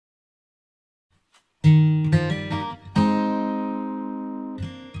So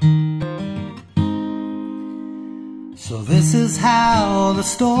this is how the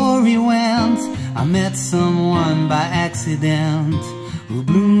story went. I met someone by accident who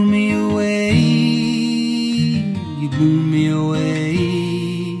blew me away. You blew me away.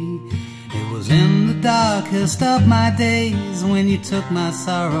 It was in the darkest of my days when you took my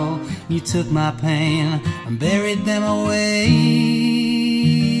sorrow, you took my pain and buried them away.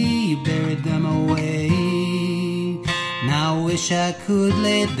 You buried them away. Now I wish I could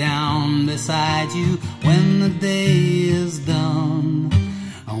lay down beside you when the day is done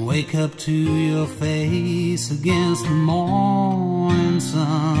and wake up to your face against the morning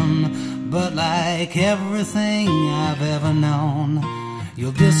sun. But like everything I've ever known,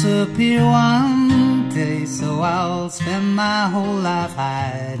 you'll disappear one day, so I'll spend my whole life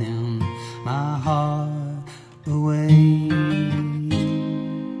hiding my heart away.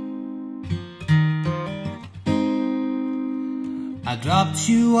 I dropped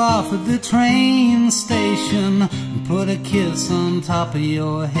you off at the train station and put a kiss on top of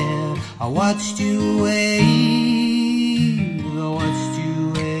your head. I watched you wave, I watched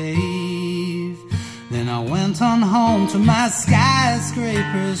you wave. Then I went on home to my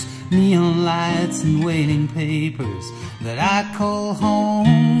skyscrapers, neon lights and waiting papers that I call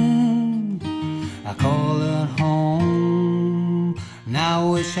home, I call it home. Now I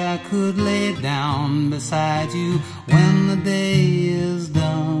wish I could lay down beside you when the day is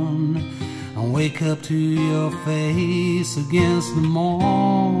done and wake up to your face against the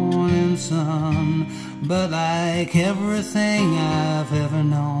morning sun. But like everything I've ever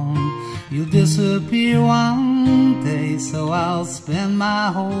known, you'll disappear one day, so I'll spend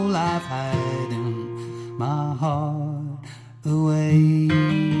my whole life hiding my heart away.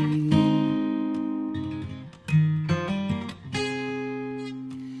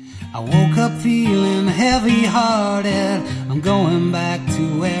 I woke up feeling heavy-hearted. I'm going back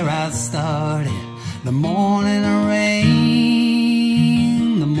to where I started. The morning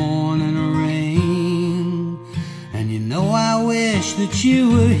rain, the morning rain. And you know I wish that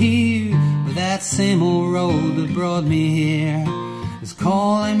you were here, but that same old road that brought me here is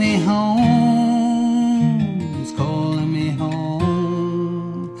calling me home, is calling me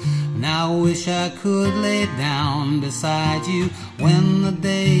home. Now I wish I could lay down beside you when the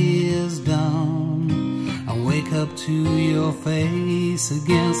day is done and wake up to your face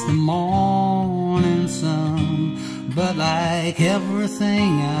against the morning sun. But like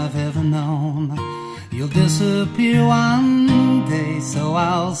everything I've ever known, you'll disappear one day, so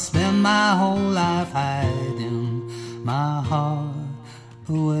I'll spend my whole life hiding my heart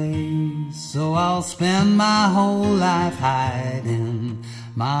away. So I'll spend my whole life hiding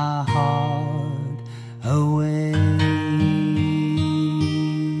my heart away.